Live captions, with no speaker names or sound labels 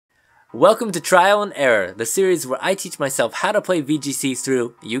Welcome to Trial and Error, the series where I teach myself how to play VGC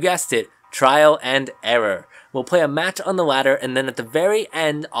through, you guessed it, trial and error. We'll play a match on the ladder, and then at the very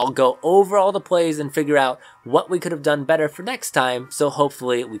end, I'll go over all the plays and figure out what we could have done better for next time, so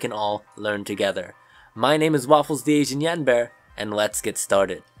hopefully we can all learn together. My name is Waffles the Asian Yanbear, and let's get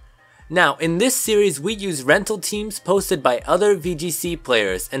started. Now, in this series, we use rental teams posted by other VGC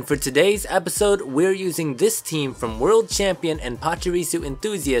players, and for today's episode, we're using this team from World Champion and Pachirisu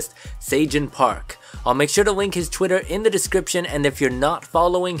enthusiast, Sejun Park. I'll make sure to link his Twitter in the description, and if you're not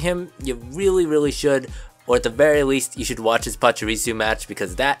following him, you really should, or at the very least, you should watch his Pachirisu match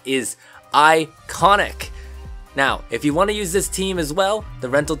because that is iconic. Now, if you want to use this team as well, the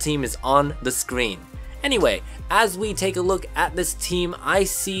rental team is on the screen. Anyway, as we take a look at this team, I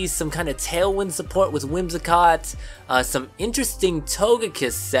see some kind of Tailwind support with Whimsicott, some interesting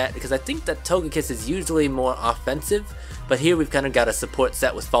Togekiss set, because I think that Togekiss is usually more offensive, but here we've kind of got a support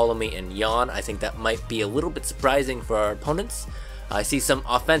set with Follow Me and Yawn. I think that might be a little bit surprising for our opponents. I see some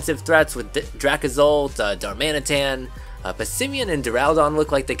offensive threats with Dracozolt, Darmanitan, Passimian and Duraludon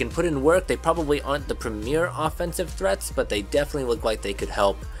look like they can put in work. They probably aren't the premier offensive threats, but they definitely look like they could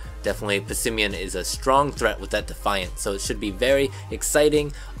help. Definitely, Passimian is a strong threat with that Defiant, so it should be very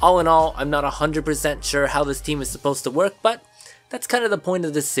exciting. All in all, I'm not 100% sure how this team is supposed to work, but that's kind of the point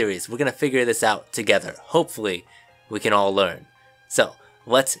of this series. We're going to figure this out together. Hopefully, we can all learn. So,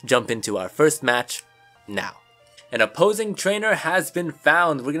 let's jump into our first match now. An opposing trainer has been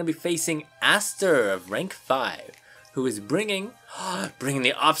found. We're going to be facing Aster of rank 5, who is bringing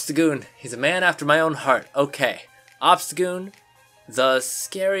the Obstagoon. He's a man after my own heart. Okay, Obstagoon. The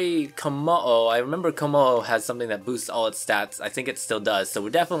scary Komodo, I remember Komodo has something that boosts all its stats. I think it still does, so we're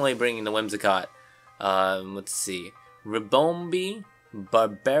definitely bringing the Whimsicott. Let's see. Ribombee,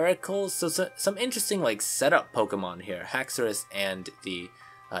 Barbaracle, so some interesting like setup Pokemon here. Haxorus and the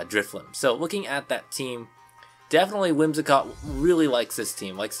Drifloon. So looking at that team, definitely Whimsicott really likes this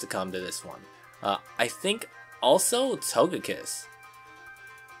team, likes to come to this one. I think also Togekiss.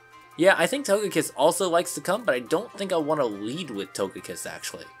 Yeah, I think Togekiss also likes to come, but I don't think I want to lead with Togekiss,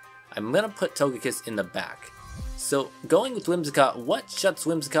 actually. I'm going to put Togekiss in the back. So, going with Whimsicott, what shuts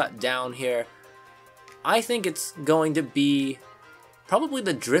Whimsicott down here? I think it's going to be probably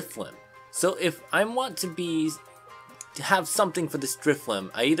the Drifloon. So, if I want to have something for this Drifloon,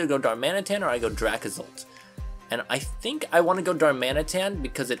 I either go Darmanitan or I go Dracozolt. And I think I want to go Darmanitan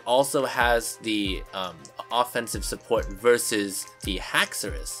because it also has the offensive support versus the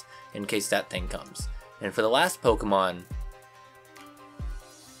Haxorus, in case that thing comes. And for the last Pokemon,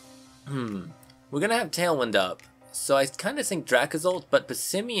 we're gonna have Tailwind up. So I kind of think Dracozolt, but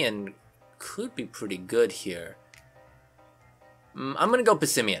Passimian could be pretty good here. I'm gonna go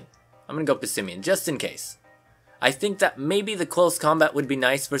Passimian. Just in case. I think that maybe the close combat would be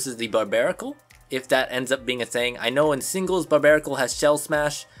nice versus the Barbaracle, if that ends up being a thing. I know in singles, Barbaracle has Shell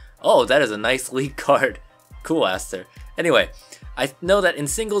Smash. Oh, that is a nice lead card. Cool, Aster. Anyway, I know that in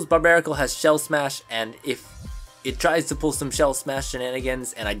singles, Barbaracle has Shell Smash, and if it tries to pull some Shell Smash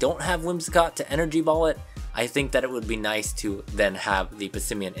shenanigans, and I don't have Whimsicott to Energy Ball it, I think that it would be nice to then have the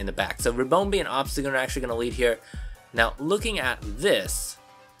Passimian in the back. So Ribombee and Obstagoon are actually going to lead here. Now, looking at this,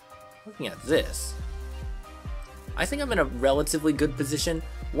 I think I'm in a relatively good position.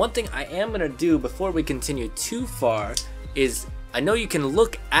 One thing I am going to do before we continue too far is, I know you can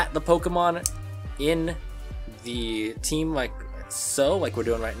look at the Pokemon in the team like we're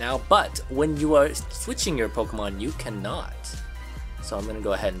doing right now, but when you are switching your Pokemon, you cannot. So I'm going to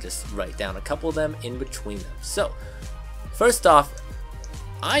go ahead and just write down a couple of them in between them. So, first off,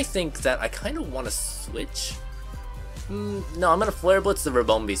 I think that I kind of want to switch. No, I'm going to Flare Blitz the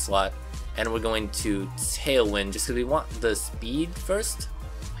Ribombee slot, and we're going to Tailwind just because we want the speed first.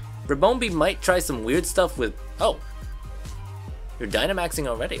 Ribombee might try some weird stuff with... Oh, you're Dynamaxing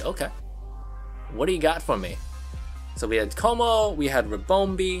already? Okay. What do you got for me? So we had Como, we had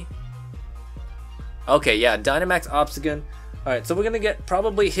Ribombee. Okay, yeah, Dynamax Obstagoon. Alright, so we're gonna get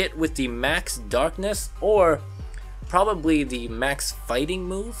probably hit with the Max Darkness or probably the Max Fighting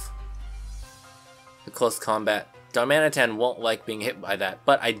move. The close combat. Darmanitan won't like being hit by that,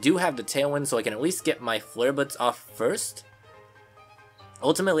 but I do have the Tailwind, so I can at least get my Flare Blitz off first.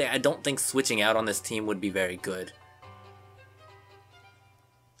 Ultimately, I don't think switching out on this team would be very good.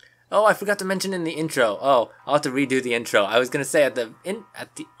 Oh, I forgot to mention in the intro. Oh, I'll have to redo the intro. I was gonna say in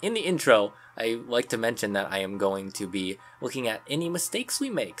the intro, I like to mention that I am going to be looking at any mistakes we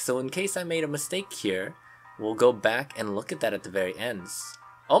make. So in case I made a mistake here, we'll go back and look at that at the very ends.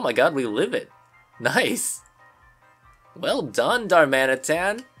 Oh my god, we live it. Nice. Well done,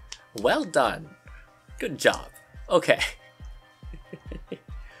 Darmanitan. Well done. Good job. Okay.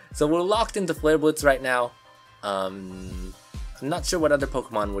 So we're locked into Flare Blitz right now. I'm not sure what other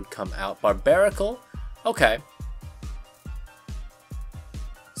Pokemon would come out. Barbaracle? Okay.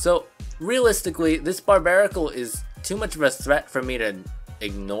 So, realistically, this Barbaracle is too much of a threat for me to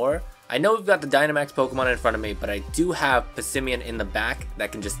ignore. I know we've got the Dynamax Pokemon in front of me, but I do have Passimian in the back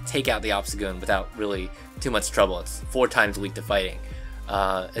that can just take out the Obstagoon without really too much trouble. It's 4 times weak to fighting,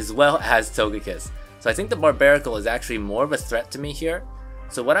 as well as Togekiss. So I think the Barbaracle is actually more of a threat to me here.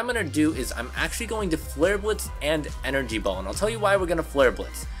 So what I'm going to do is I'm actually going to Flare Blitz and Energy Ball, and I'll tell you why we're going to Flare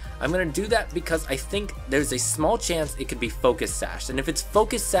Blitz. I'm going to do that because I think there's a small chance it could be Focus Sashed, and if it's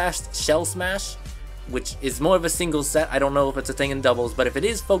Focus Sashed Shell Smash, which is more of a single set, I don't know if it's a thing in doubles, but if it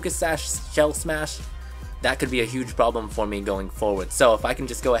is Focus Sashed Shell Smash, that could be a huge problem for me going forward. So if I can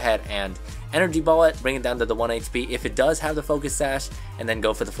just go ahead and Energy Ball it, bring it down to the 1 HP, if it does have the Focus Sash, and then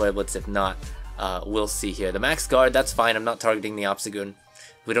go for the Flare Blitz if not, we'll see here. The Max Guard, that's fine, I'm not targeting the Obstagoon.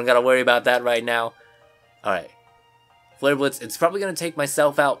 We don't gotta worry about that right now. Alright. Flare Blitz, it's probably gonna take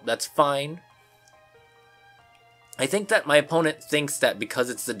myself out, that's fine. I think that my opponent thinks that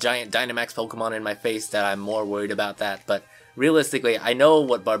because it's the giant Dynamax Pokemon in my face that I'm more worried about that, but realistically, I know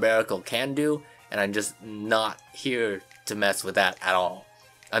what Barbaracle can do, and I'm just not here to mess with that at all.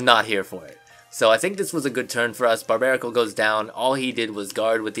 I'm not here for it. So I think this was a good turn for us. Barbaracle goes down, all he did was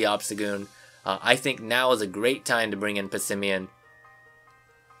guard with the Obstagoon. I think now is a great time to bring in Passimian.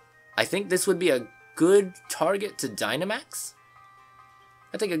 I think this would be a good target to Dynamax.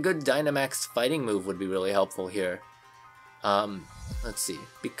 I think a good Dynamax fighting move would be really helpful here. Let's see.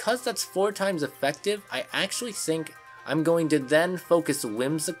 Because that's 4 times effective, I actually think I'm going to then focus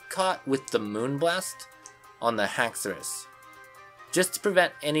Whimsicott with the Moonblast on the Haxorus. Just to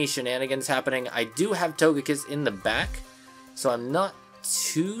prevent any shenanigans happening. I do have Togekiss in the back, so I'm not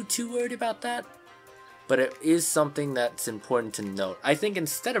too worried about that. But it is something that's important to note. I think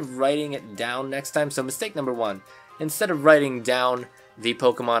instead of writing it down next time, so mistake number 1, instead of writing down the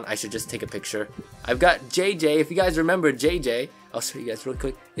Pokemon, I should just take a picture. I've got JJ, if you guys remember JJ, I'll show you guys real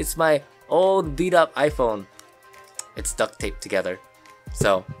quick. It's my old beat up iPhone. It's duct taped together.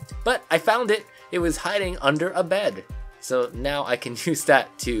 So, but I found it. It was hiding under a bed. So now I can use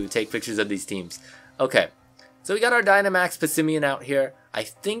that to take pictures of these teams. Okay, so we got our Dynamax Passimian out here. I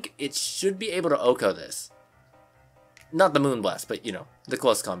think it should be able to OHKO this. Not the Moonblast, but you know, the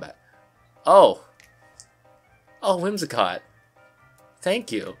close combat. Oh. Oh, Whimsicott.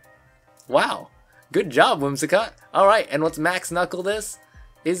 Thank you. Wow. Good job, Whimsicott. Alright, and let's Max Knuckle this.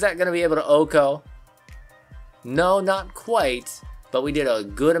 Is that going to be able to OHKO? No, not quite. But we did a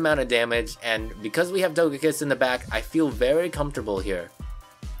good amount of damage, and because we have Togekiss in the back, I feel very comfortable here.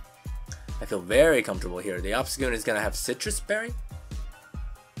 I feel very comfortable here. The Obstagoon is going to have Citrus Berry?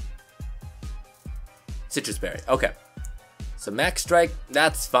 Citrus Berry, okay. So Max Strike,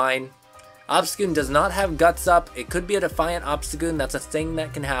 that's fine. Obstagoon does not have Guts Up. It could be a Defiant Obstagoon, that's a thing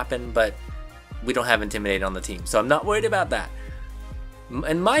that can happen, but we don't have Intimidate on the team, so I'm not worried about that.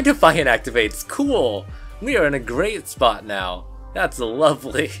 And my Defiant activates, cool! We are in a great spot now. That's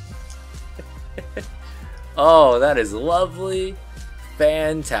lovely. Oh, that is lovely.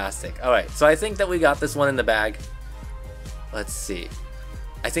 Fantastic. Alright, so I think that we got this one in the bag. Let's see.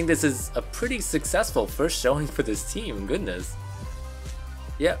 I think this is a pretty successful first showing for this team, goodness.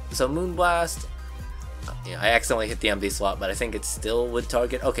 Yep, so Moonblast. Yeah, I accidentally hit the empty slot, but I think it still would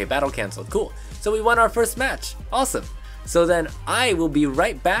target. Okay, battle canceled, cool. So we won our first match, awesome. So then I will be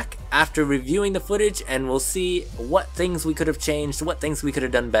right back after reviewing the footage, and we'll see what things we could have changed, what things we could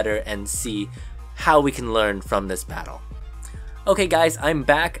have done better, and see how we can learn from this battle. Okay guys, I'm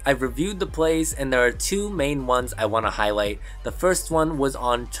back. I've reviewed the plays, and there are 2 main ones I want to highlight. The first one was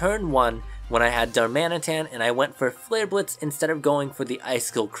on turn 1 when I had Darmanitan and I went for Flare Blitz instead of going for the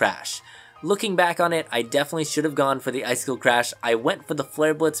Icicle Crash. Looking back on it, I definitely should have gone for the Icicle Crash. I went for the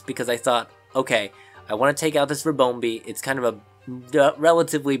Flare Blitz because I thought, okay, I want to take out this Rabombi. It's kind of a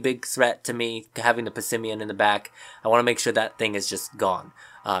relatively big threat to me, having the Passimian in the back. I want to make sure that thing is just gone.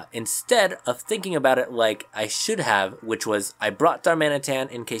 Instead of thinking about it like I should have, which was I brought Darmanitan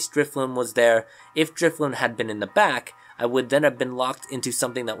in case Drifloon was there. If Drifloon had been in the back, I would then have been locked into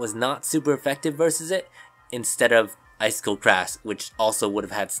something that was not super effective versus it, instead of Icicle Crash, which also would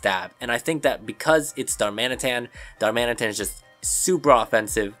have had Stab. And I think that because it's Darmanitan is just super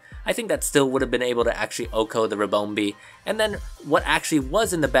offensive. I think that still would have been able to actually OHKO the Rabombi. And then what actually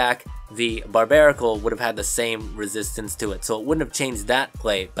was in the back, the Barbaracle, would have had the same resistance to it. So it wouldn't have changed that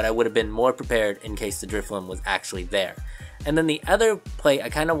play, but I would have been more prepared in case the Drifloon was actually there. And then the other play I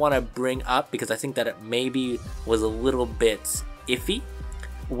kind of want to bring up, because I think that it maybe was a little bit iffy,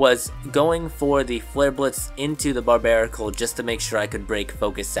 was going for the Flare Blitz into the Barbarical just to make sure I could break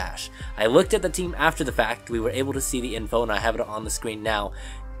Focus Sash. I looked at the team after the fact, we were able to see the info and I have it on the screen now.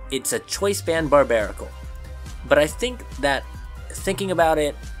 It's a Choice Band Barbarical. But I think that, thinking about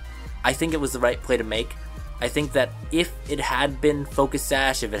it, I think it was the right play to make. I think that if it had been Focus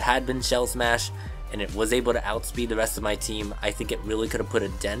Sash, if it had been Shell Smash, and it was able to outspeed the rest of my team, I think it really could have put a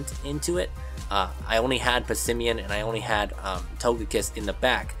dent into it. I only had Passimian and I only had Togekiss in the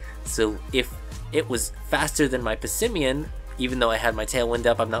back, so if it was faster than my Passimian, even though I had my Tailwind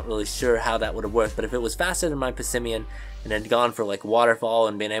up, I'm not really sure how that would have worked, but if it was faster than my Passimian and had gone for like Waterfall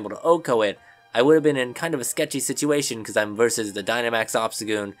and been able to OHKO it, I would have been in kind of a sketchy situation because I'm versus the Dynamax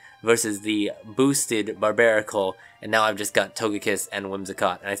Obstagoon versus the boosted Barbarical, and now I've just got Togekiss and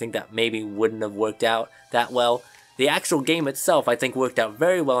Whimsicott, and I think that maybe wouldn't have worked out that well. The actual game itself, I think, worked out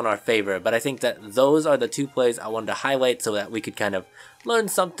very well in our favor, but I think that those are the two plays I wanted to highlight so that we could kind of learn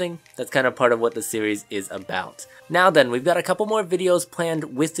something that's kind of part of what the series is about. Now then, we've got a couple more videos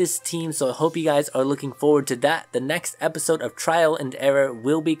planned with this team, so I hope you guys are looking forward to that. The next episode of Trial and Error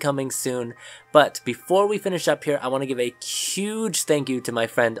will be coming soon, but before we finish up here, I want to give a huge thank you to my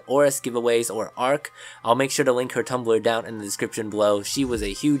friend Oris Giveaways, or ARC. I'll make sure to link her Tumblr down in the description below. She was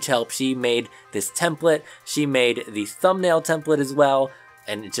a huge help. She made this template, she made the thumbnail template as well,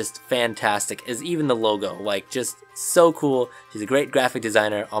 and it's just fantastic, as even the logo, like, just so cool. She's a great graphic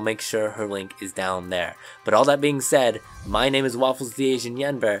designer. I'll make sure her link is down there. But all that being said, my name is Waffles the Asian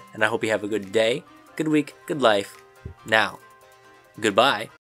Yenber, and I hope you have a good day, good week, good life. Now, goodbye.